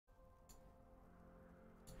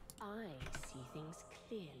I see things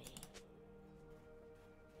clearly.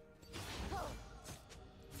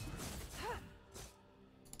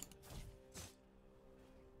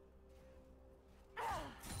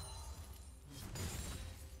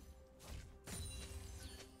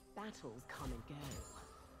 Battles come and go.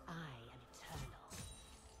 I am eternal.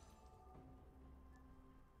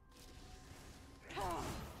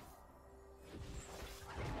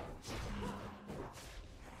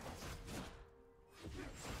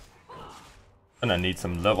 And I need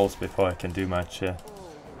some levels before I can do much here.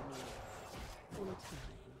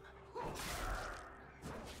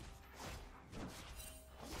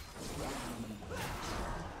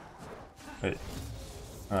 Wait.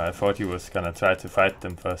 Oh, I thought he was gonna try to fight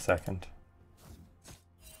them for a second.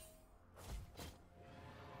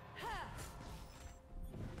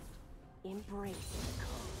 Embrace the call.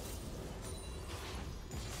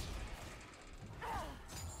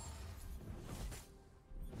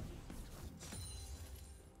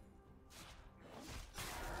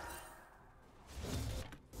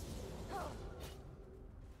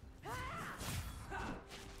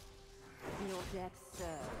 Your death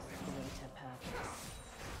serves greater purpose.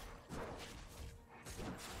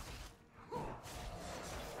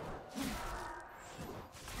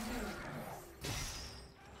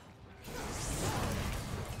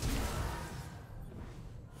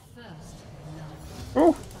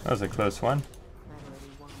 Oh, that was a close one,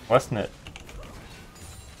 wasn't it?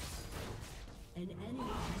 An enemy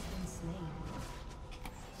has been slain.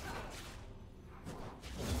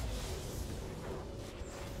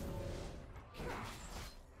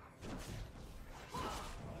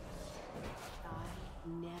 I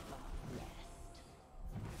never rest.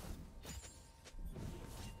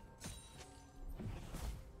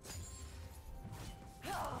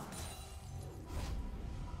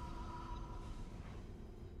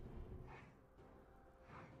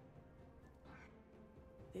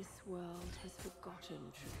 This world has forgotten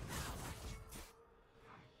true power.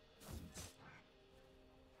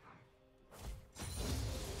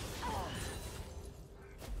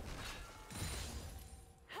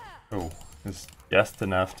 Oh, it's just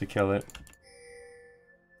enough to kill it.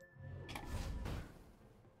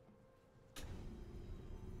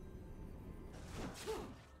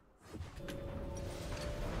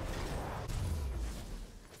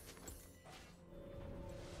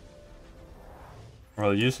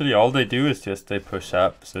 Well, usually all they do is just they push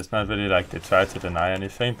up, so it's not really like they try to deny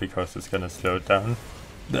anything because it's gonna slow down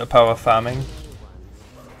their power farming.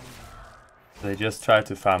 They just try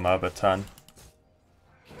to farm up a ton,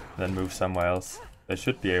 then move somewhere else. They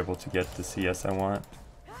should be able to get the CS I want.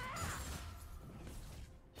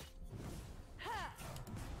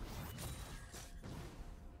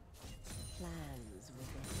 Plans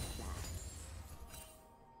within plans.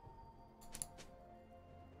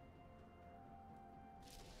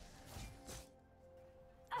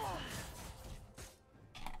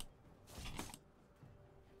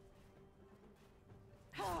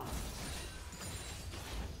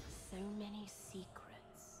 So many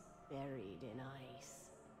secrets buried in ice.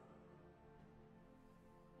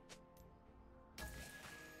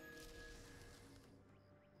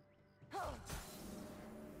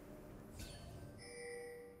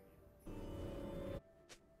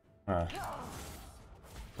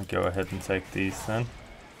 I'll go ahead and take these then.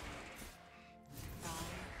 I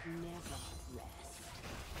never rest.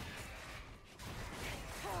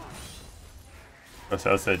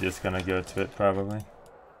 Or else they're just gonna go to it probably.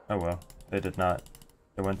 Oh well, they did not.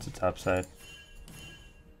 They went to top side.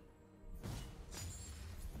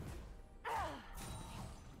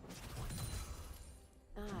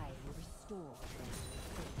 I will restore them.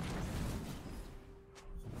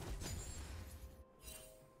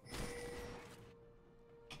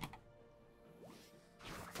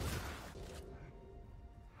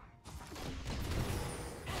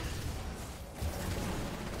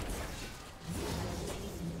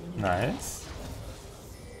 Nice.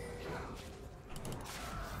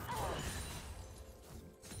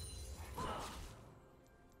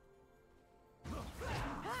 An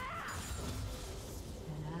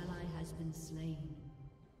ally has been slain.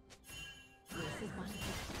 This is my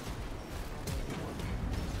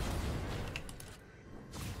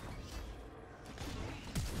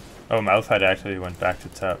Oh, Malphite actually went back to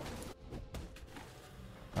top.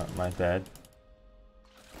 Oh, my bad.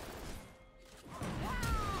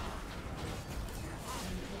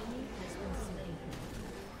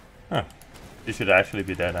 Huh. He should actually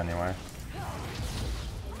be dead anyway.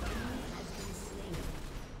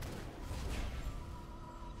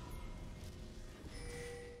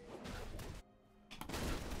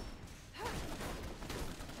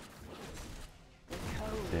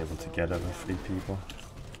 cold be able to get over 3 people.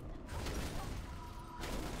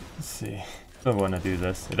 Let's see. I don't want to do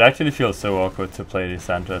this. It actually feels so awkward to play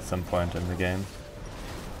Lissandra at some point in the game.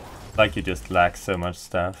 Like you just lack so much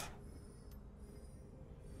stuff.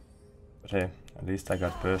 But hey, at least I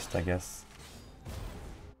got burst, I guess.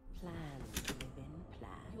 Plan within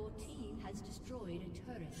plan. Your team has destroyed a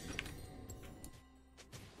turret.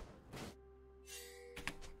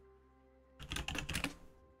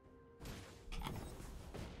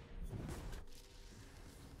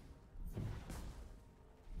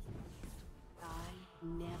 I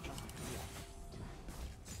never rest.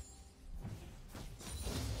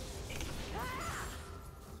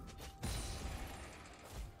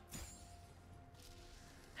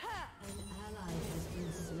 An ally has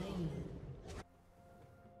been slain.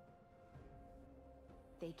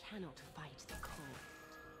 They cannot fight the cold.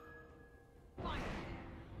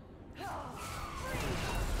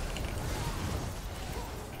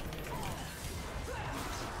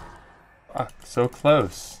 Fuck, so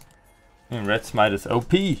close. I mean, Red Smite is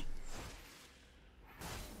OP.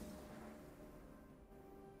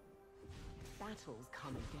 Battles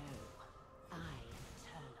come and go. I am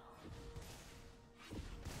eternal.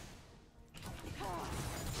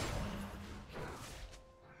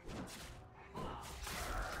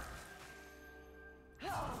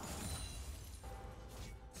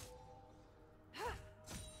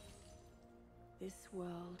 This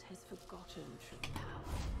world has forgotten true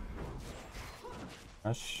power.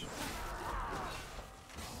 Gosh.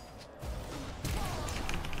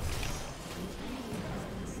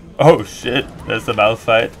 Oh shit, there's a mouth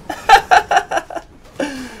fight.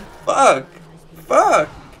 Fuck! Fuck!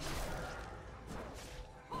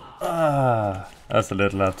 Ah, that's a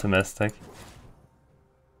little optimistic.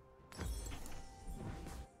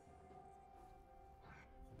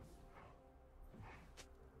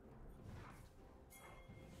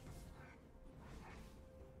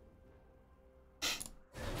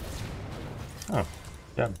 Oh,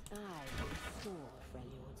 yeah. I restore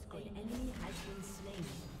Freljord's An great. enemy has been slain.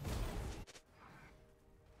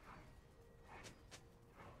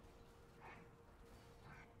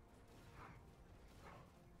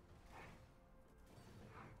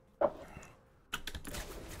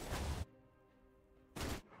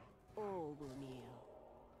 All will kneel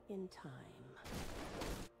in time.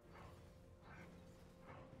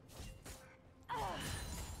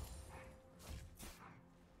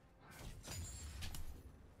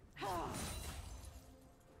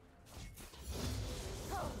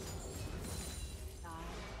 I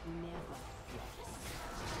never rest.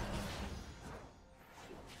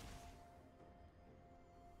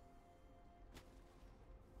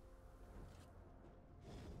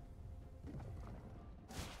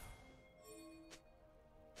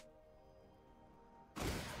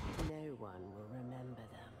 No one will remember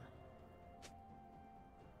them.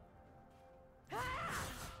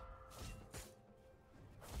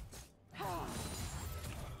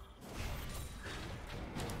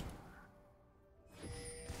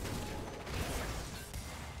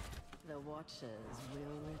 The Watchers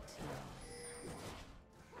will return.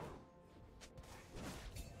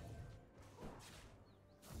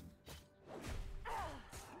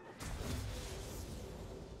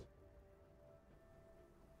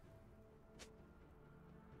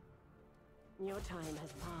 Your time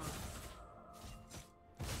has passed.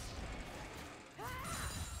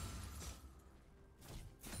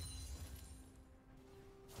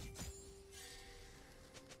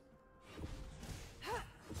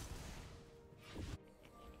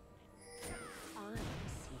 I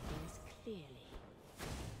see things clearly.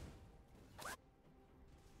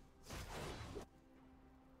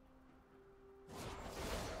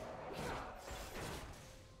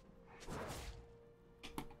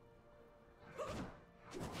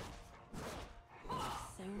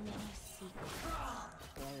 So many secrets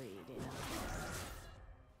buried in us.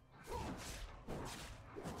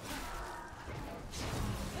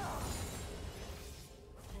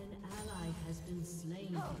 An ally has been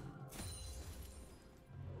slain.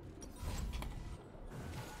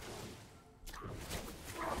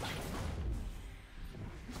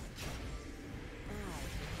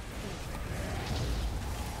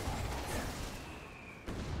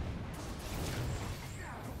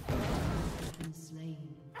 Has been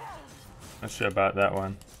slain. Not sure about that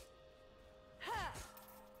one.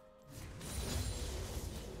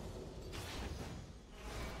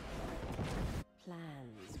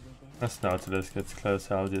 Plans within. As Nautilus gets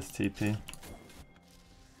closer, I'll just TP.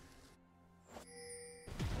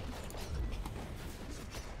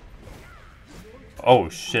 Oh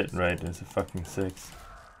shit, right, there's a fucking 6.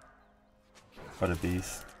 What a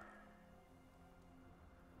beast.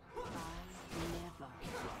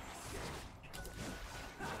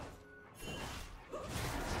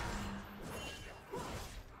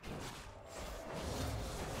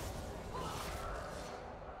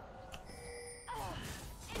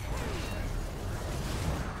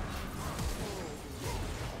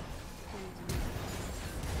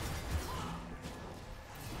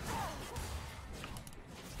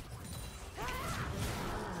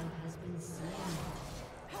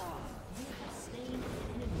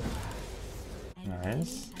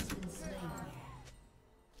 Nice. has been slain.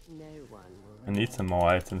 No one will. I need some more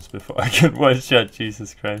items before I can one-shot,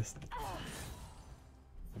 Jesus Christ.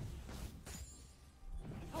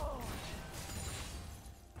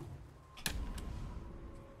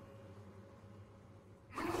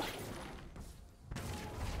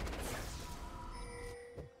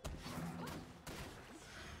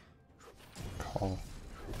 Call.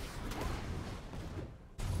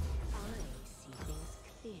 I see things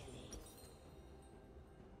clearly.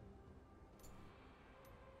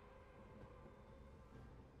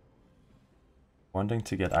 Wanting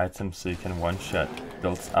to get items so you can one-shot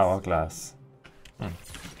builds hourglass.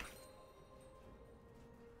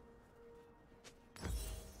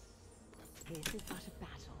 This is but a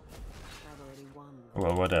battle. I've already won.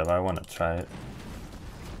 Well, whatever, I wanna try it.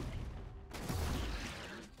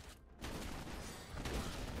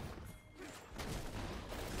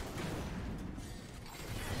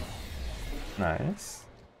 Nice.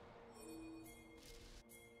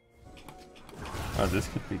 Oh, this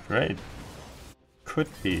could be great. Could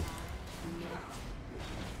be.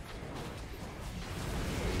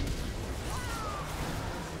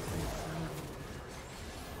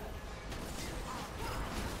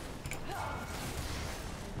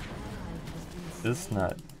 This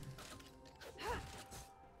not.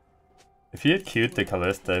 If he had queued the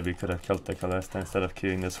Kalista, we could have killed the Kalista instead of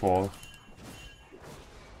queuing this wall.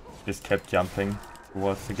 Just kept jumping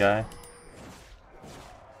towards the guy.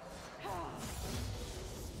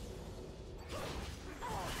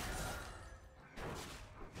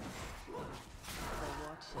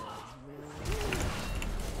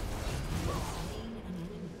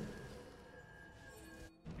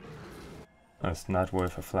 Oh, it's not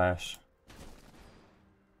worth a flash.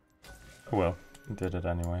 Oh well, did it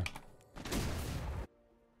anyway.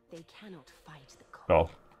 They cannot fight the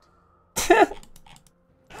cold. Oh.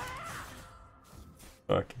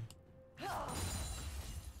 Fuck.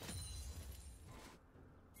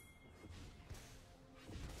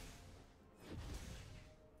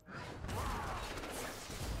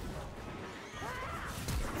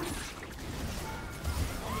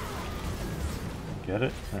 Get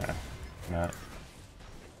it? Nah. No.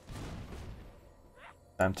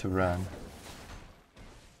 Time to run.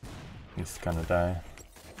 He's gonna die.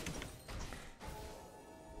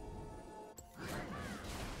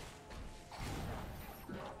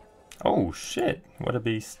 Oh shit, what a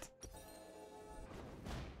beast.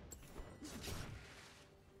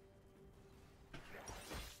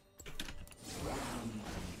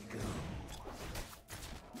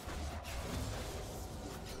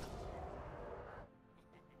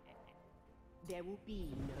 There will be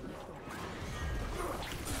no thought.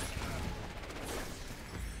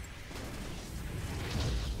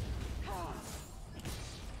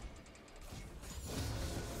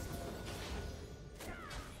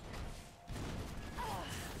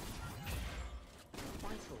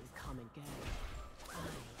 Battles come and go.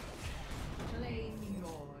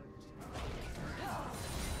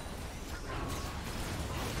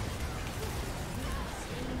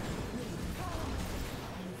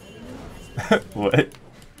 What? Okay.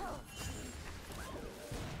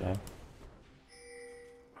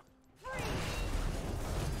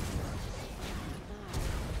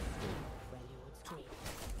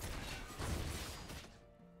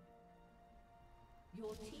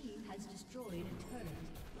 Your team has destroyed a turret.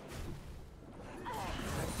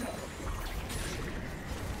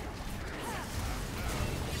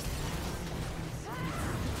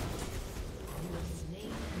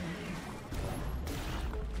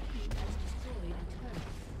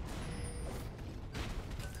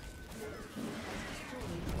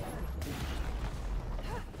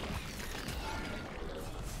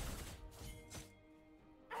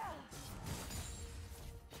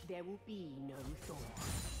 There will be no thought.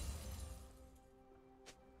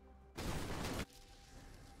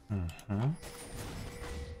 Mm-hmm.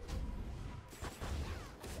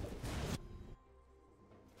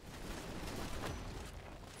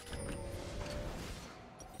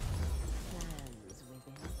 Plans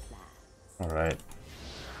within plans. Alright.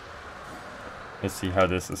 Let's see how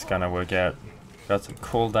this is gonna work out. Got some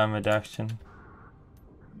cooldown reduction.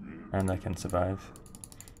 And I can survive.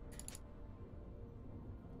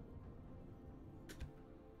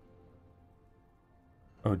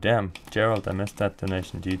 Oh damn, Gerald, I missed that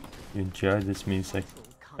donation, dude. You enjoy this music.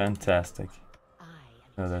 Fantastic.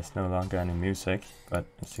 No, there's no longer any music, but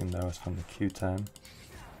I assume that was from the queue time.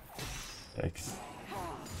 Thanks.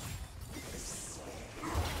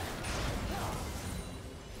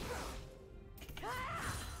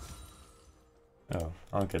 Oh,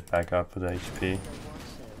 I'll get back up with HP.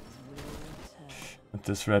 With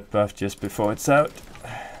this red buff just before it's out.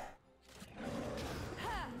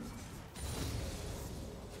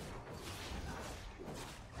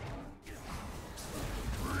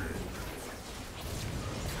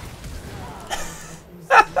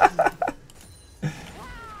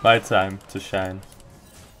 My time to shine.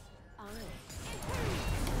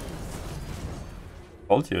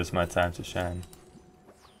 Told you it's my time to shine.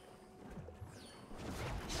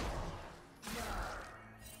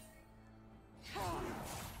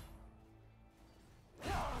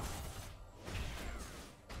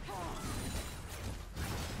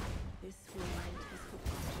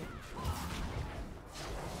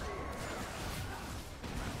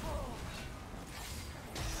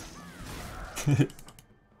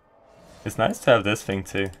 It's nice to have this thing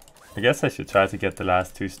too. I guess I should try to get the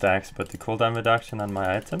last 2 stacks, but the cooldown reduction on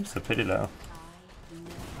my items are pretty low.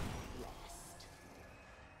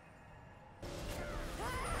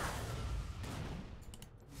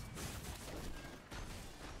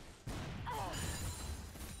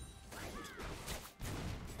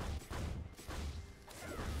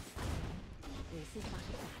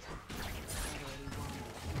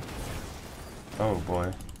 Oh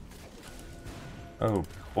boy. Oh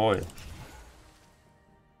boy.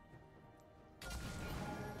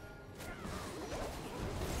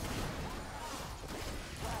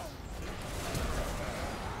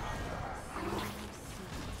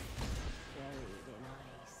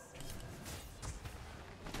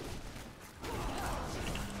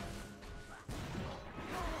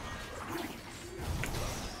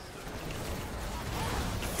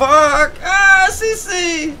 Fuck! Ah,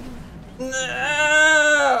 CC!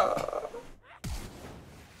 No!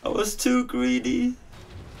 I was too greedy.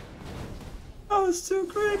 I was too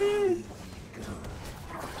greedy.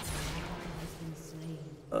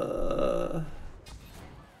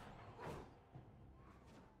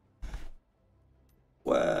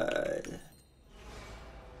 Why?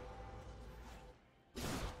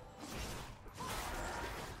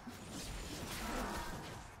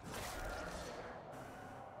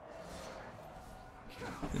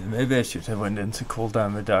 Maybe I should have went into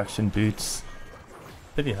cooldown reduction boots.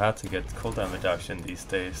 Pretty hard to get cooldown reduction these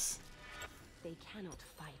days. They cannot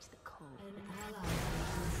fight the cold.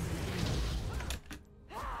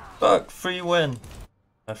 Fuck, free win.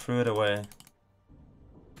 I threw it away.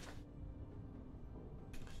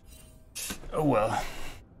 Oh well.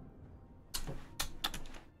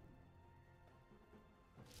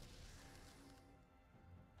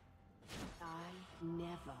 I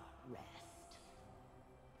never rest.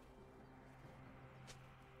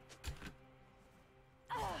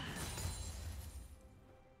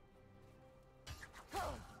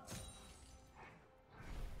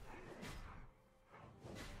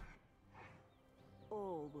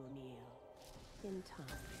 All will kneel in time.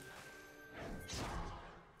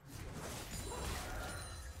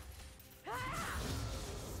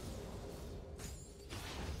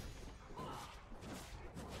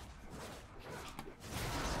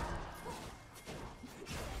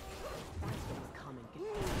 Battles come and go.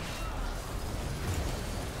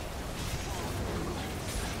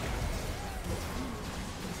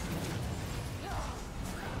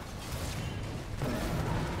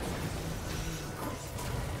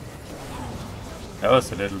 That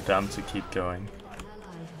was a little dumb to keep going.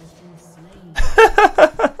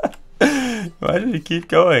 Why did he keep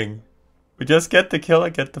going? We just get the kill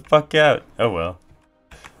and get the fuck out. Oh well.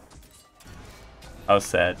 How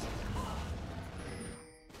sad.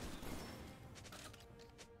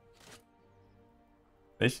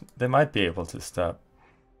 They might be able to stop.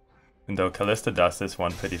 Even though Kalista does this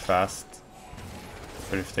one pretty fast.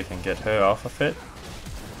 But if they can get her off of it.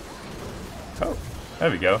 Oh,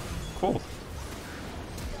 there we go. Cool.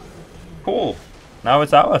 Cool. Now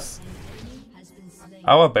it's ours.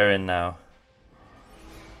 Our Baron now.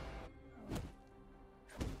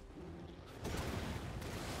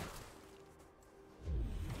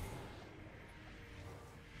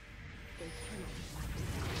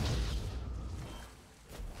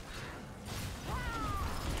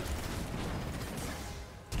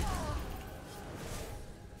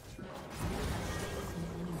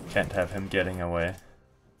 Can't have him getting away.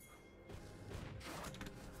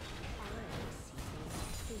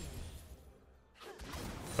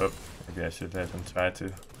 Oh, maybe I should let him try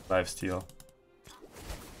to lifesteal.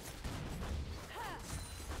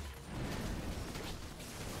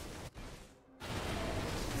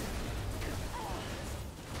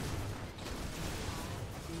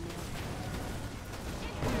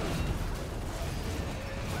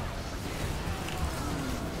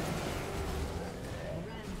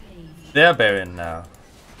 They're Baron now.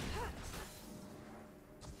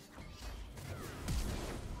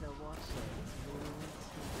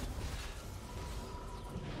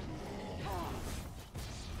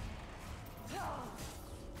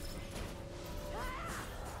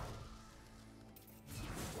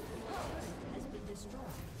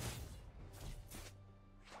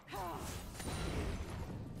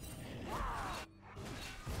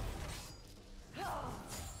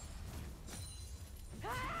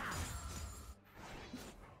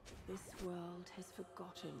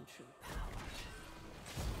 true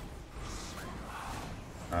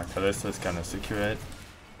power. Kalista is gonna secure it.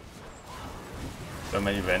 So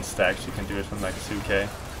many rend stacks, you can do it from like 2k.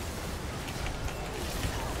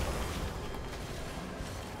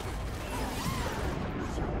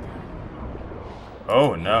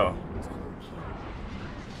 Oh no.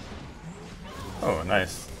 Oh,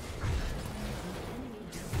 nice.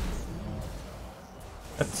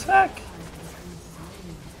 Attack!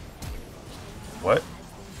 What?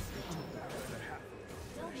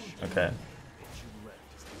 Okay.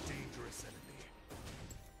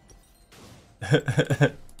 An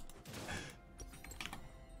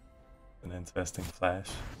interesting flash.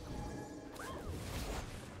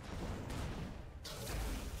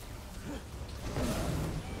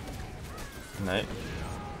 Good night.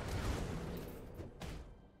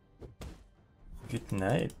 Good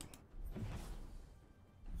night.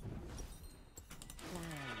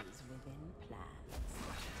 Plans within plans.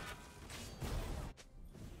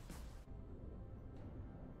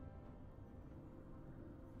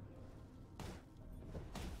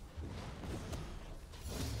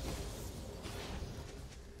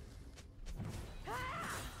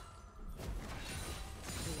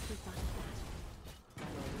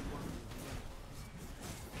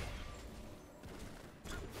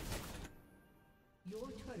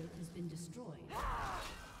 Your turret has been destroyed.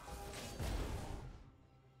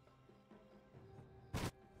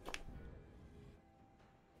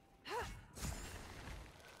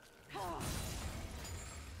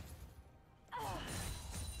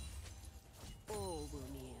 All will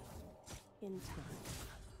kneel in time.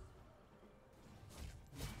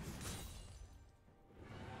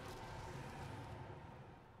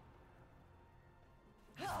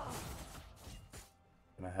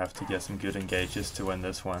 Gonna have to get some good engages to win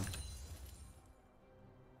this one.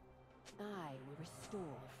 I will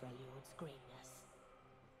restore Freljord's greatness.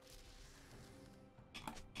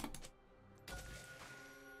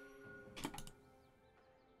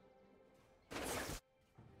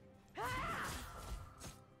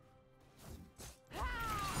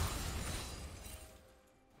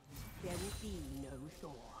 There will be no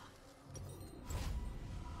Thor.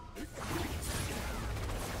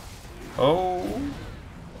 Oh!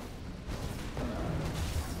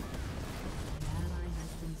 Ally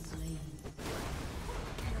has been slain.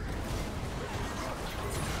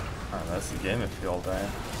 Oh, that's the game if you all die.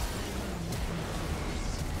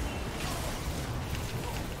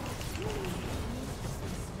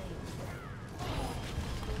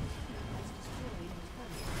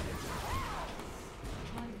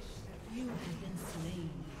 You have been slain.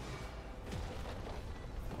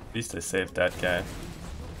 At least I saved that guy.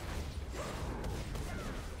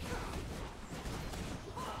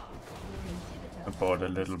 I bought a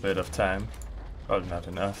little bit of time. Probably not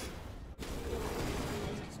enough.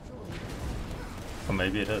 Or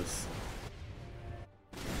maybe it is.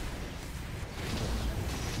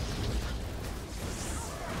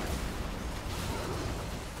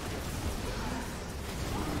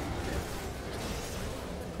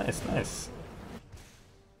 Nice, nice.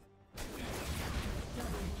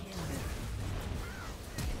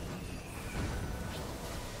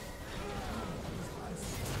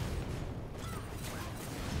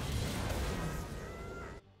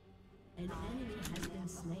 An enemy has been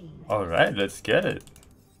slain. Alright, let's get it.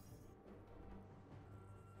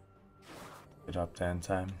 Get up there in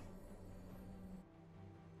time.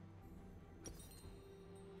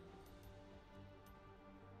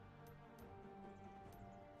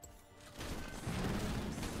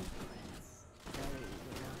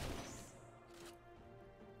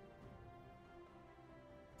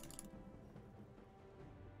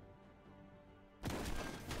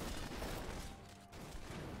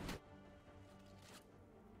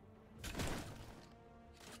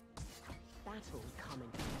 Battle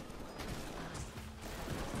coming.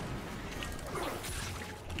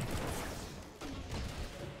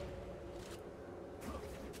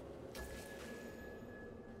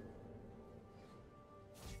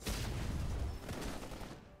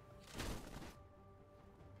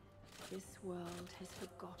 This world has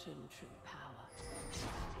forgotten true power.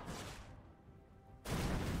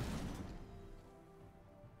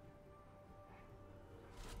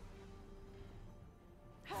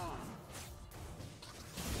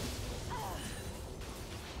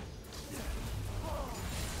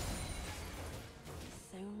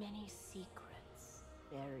 So many secrets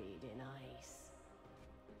buried in ice.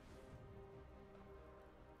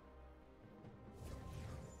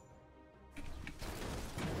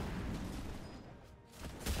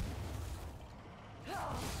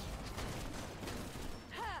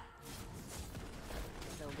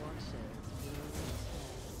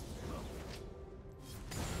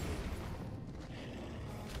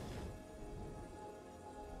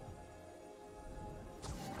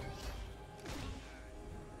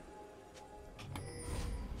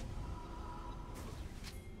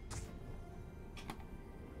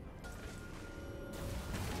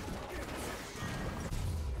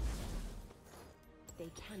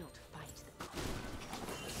 cannot fight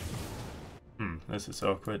the This is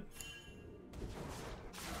awkward.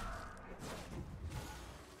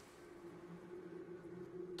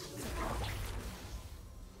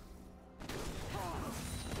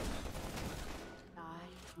 I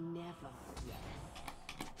never rest.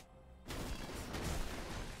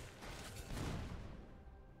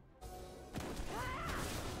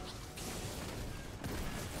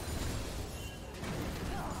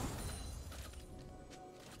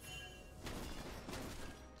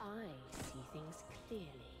 I see things clearly.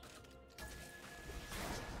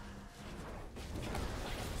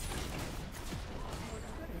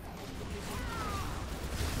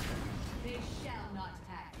 They shall not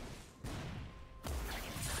act.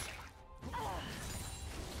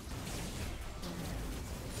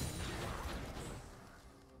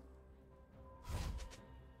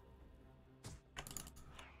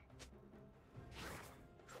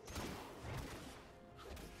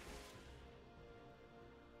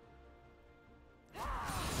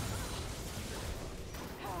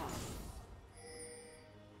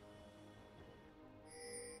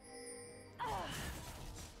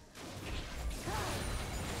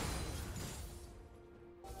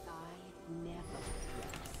 I never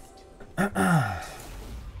rest.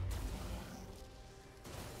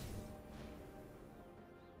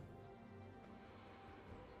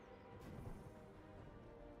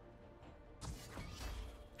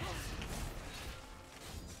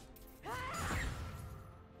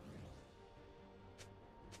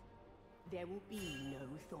 There will be no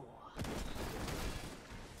Thor.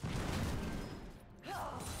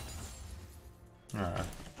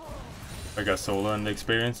 If I got solo and the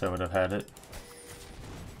experience, I would have had it.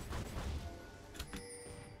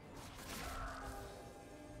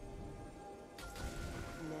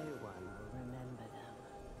 No one will remember them.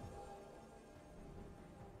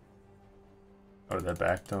 Oh, they're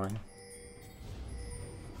backdoing.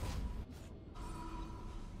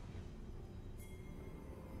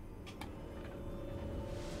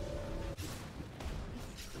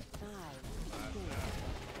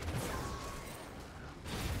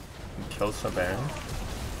 Kills for Baron.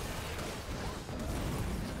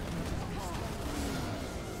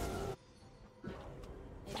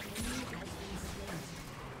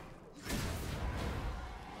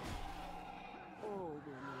 All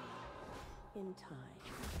will kneel in time.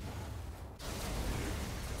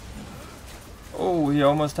 Oh, he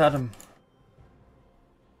almost had him.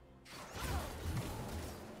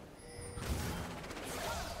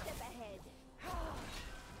 Step ahead.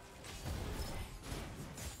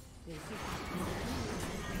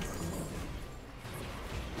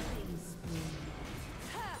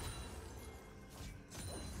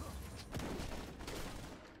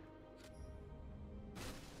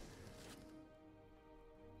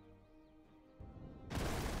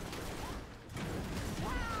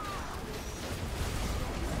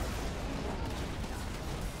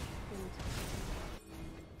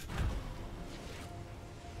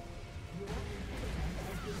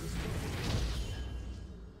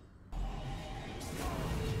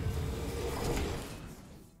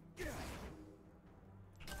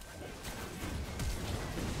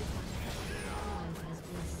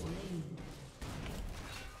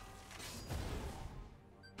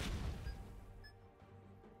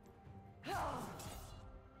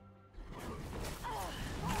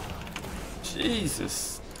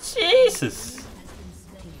 Jesus. Jesus.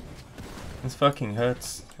 This fucking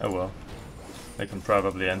hurts. Oh well. I can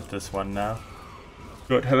probably end this one now.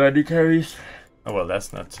 Don't have any carries. Oh well,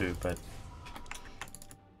 that's not too, but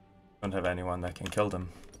don't have anyone that can kill them.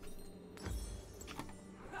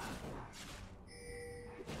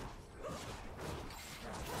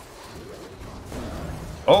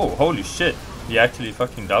 Oh, holy shit. He actually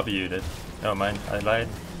fucking W'd it. Never mind, I lied.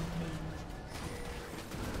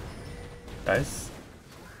 Guys.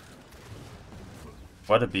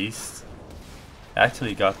 What a beast.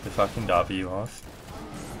 Actually got the fucking W off.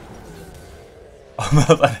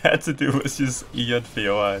 All I had to do was just E on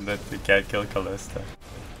Fiora and let the cat kill Kalista.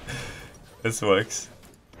 This works.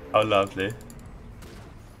 How lovely.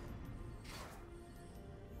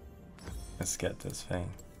 Let's get this thing.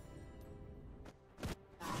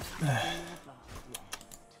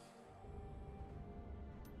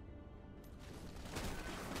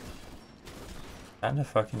 Kinda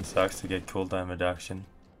fucking sucks to get cooldown reduction.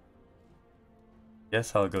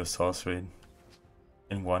 Guess I'll go sorcery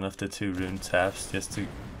in one of the two rune taps just to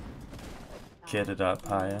get it up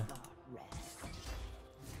higher.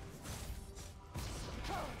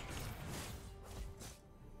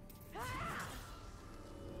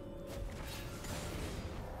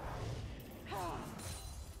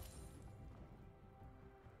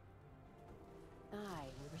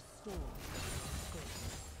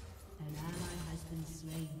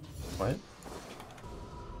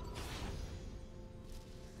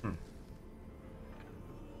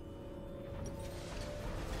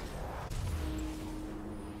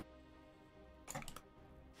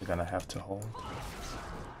 gonna have to hold.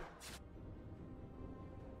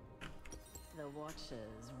 The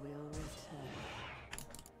Watchers will return.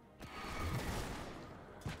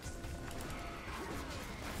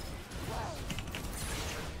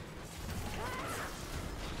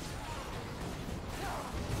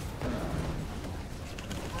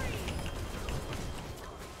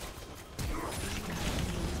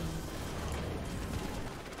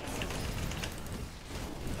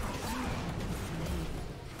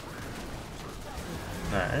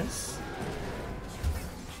 Nice.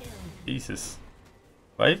 Jesus.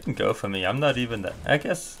 Why even go for me? I'm not even that. I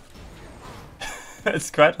guess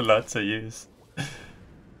it's quite a lot to use. I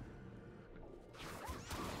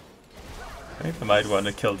think I might want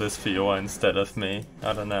to kill this Fiora instead of me.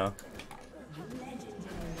 I don't know.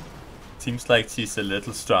 Seems like she's a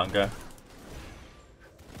little stronger.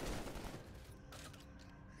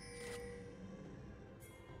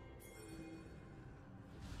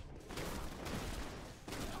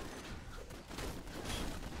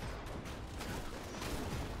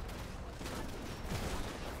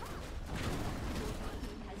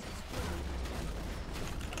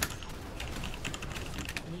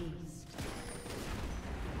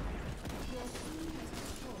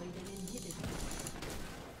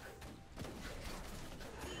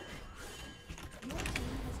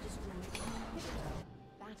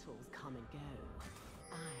 Battles come and go.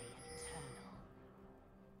 I am eternal.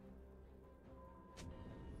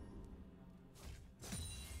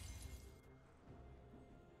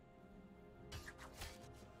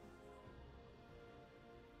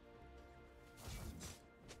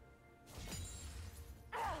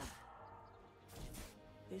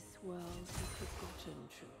 This world has forgotten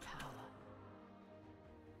true power.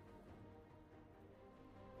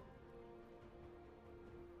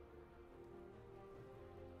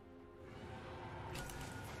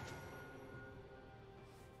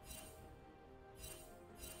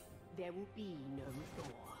 There will be no Thor.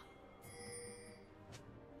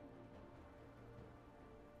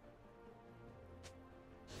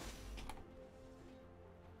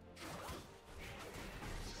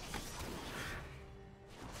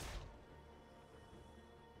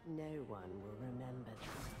 No one will remember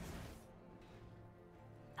that.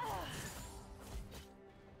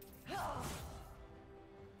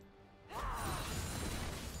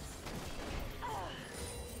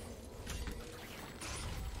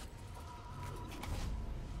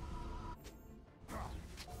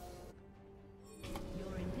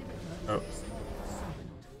 Oh.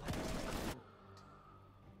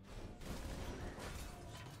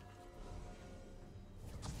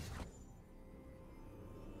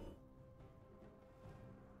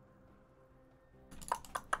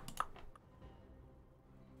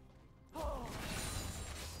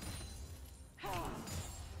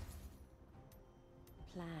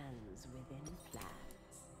 Plans within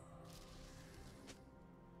plans.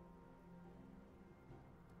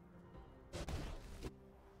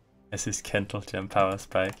 Es ist Kendall, der Power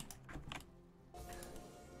Spike.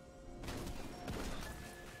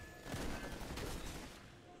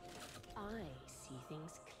 I see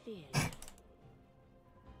things clearly.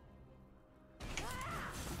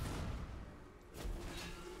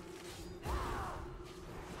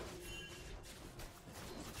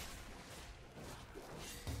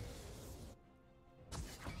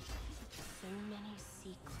 So many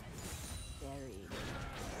secrets buried.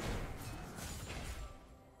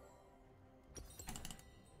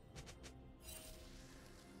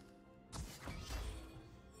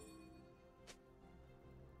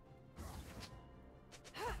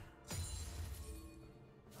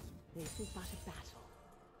 This is but a battle.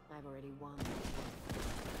 I've already won.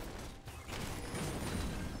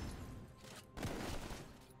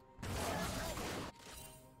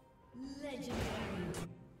 Legendary.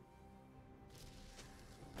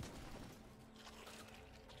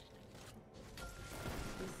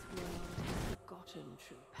 This world has forgotten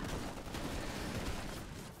true power.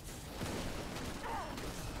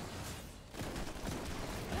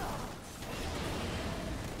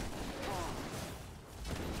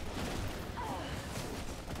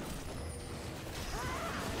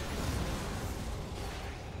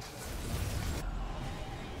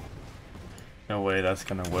 No way that's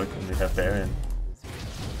gonna work when we have Baron.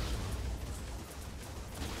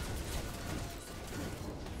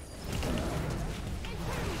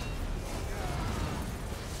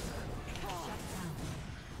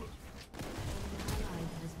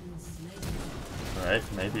 Alright,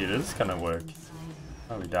 maybe it is gonna work.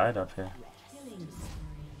 Oh, we died up here.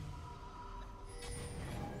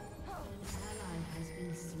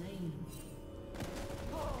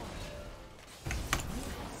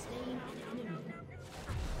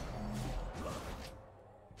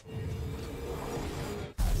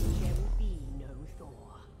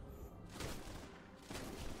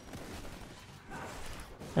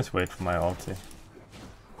 Let's wait for my ulti.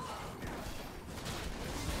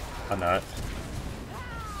 Or not.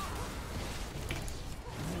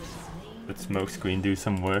 Let smoke screen do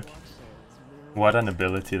some work. What an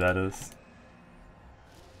ability that is.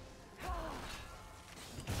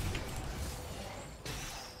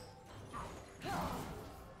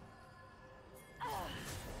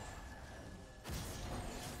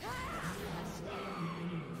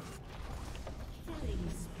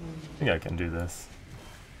 I think I can do this.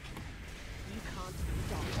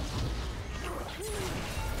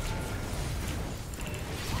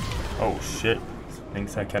 Oh shit.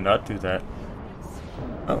 Thinks I cannot do that.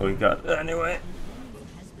 Oh, we got it anyway.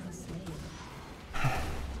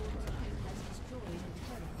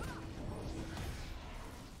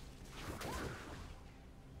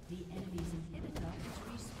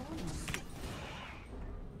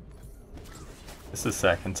 It's the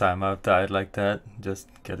second time I've died like that, just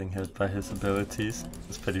getting hit by his abilities.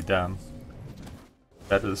 It's pretty dumb.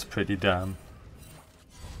 That is pretty dumb.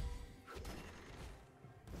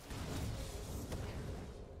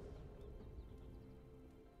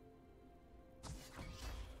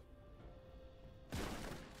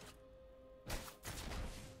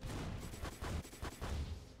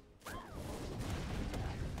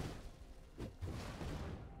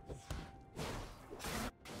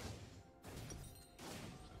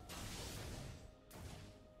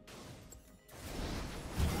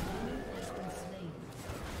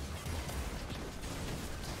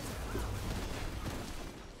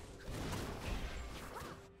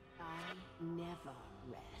 Never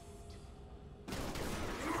rest.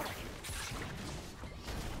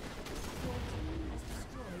 Your team has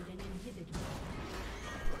destroyed an inhibitor.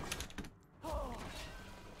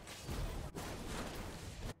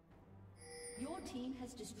 Your team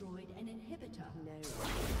has destroyed an inhibitor.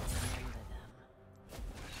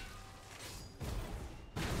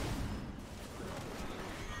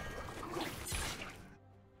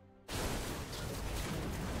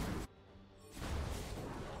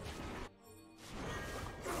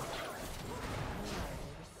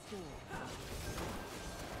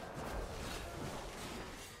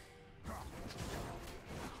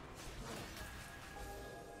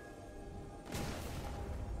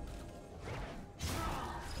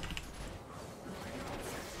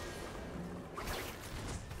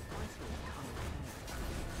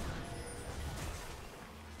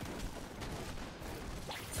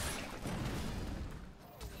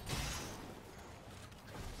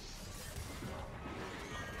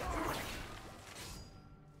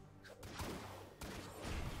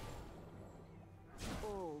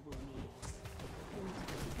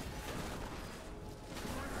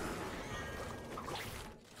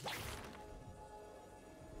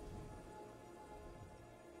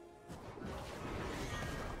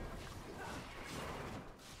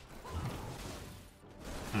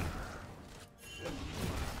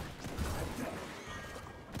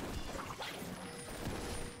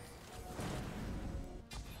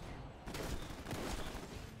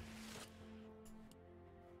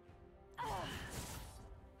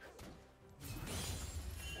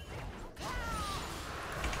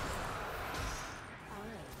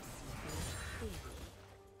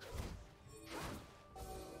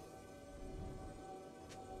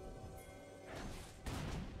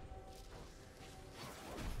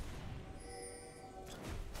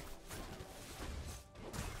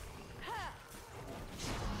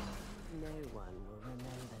 No one will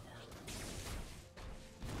remember them.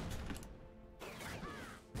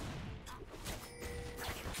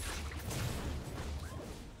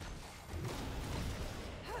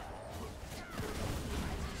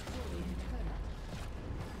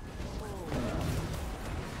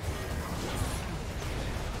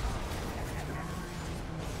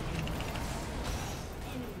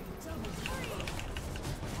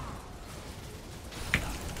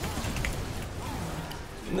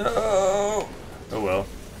 No! Oh well.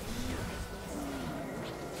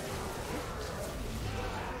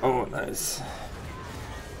 Oh, nice.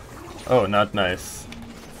 Oh, not nice.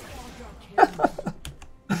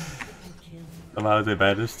 Somehow they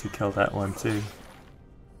managed to kill that one too.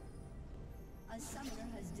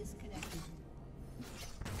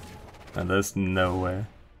 And there's no way.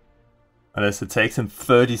 Unless it takes him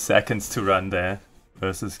 30 seconds to run there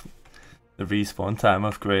versus the respawn time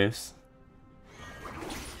of Graves.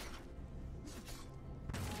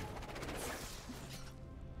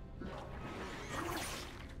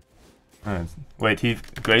 Wait,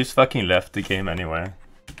 Graves fucking left the game anyway.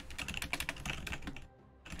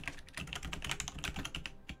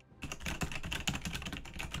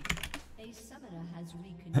 A summoner has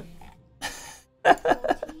reconnected.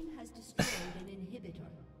 Your team has destroyed an inhibitor.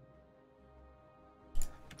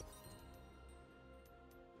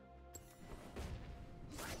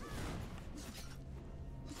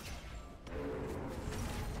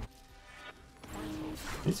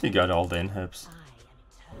 At least we got all the inhibs. I am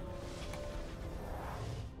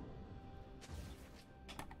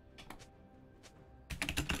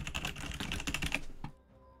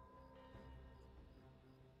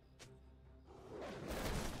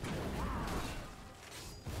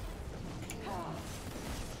eternal.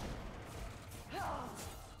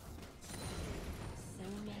 So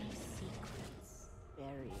many secrets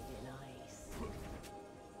buried in ice.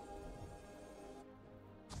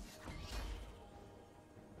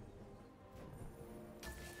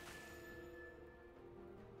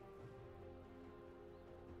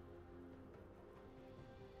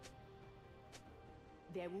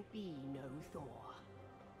 There will be no Thor.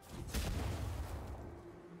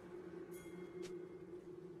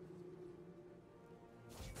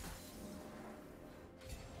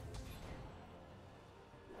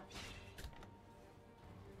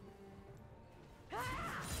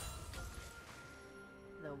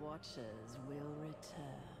 The Watchers will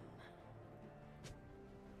return.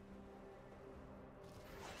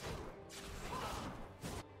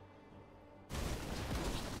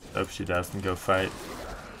 Hope she doesn't go fight.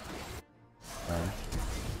 Right.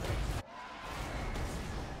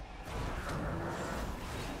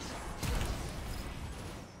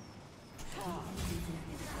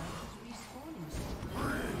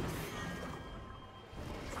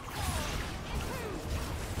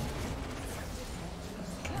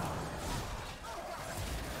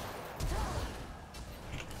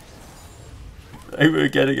 We were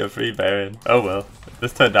getting a free Baron. Oh well,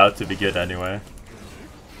 this turned out to be good anyway.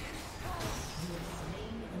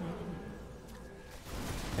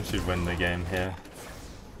 I should win the game here.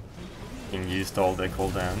 Being used all their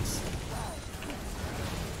cooldowns.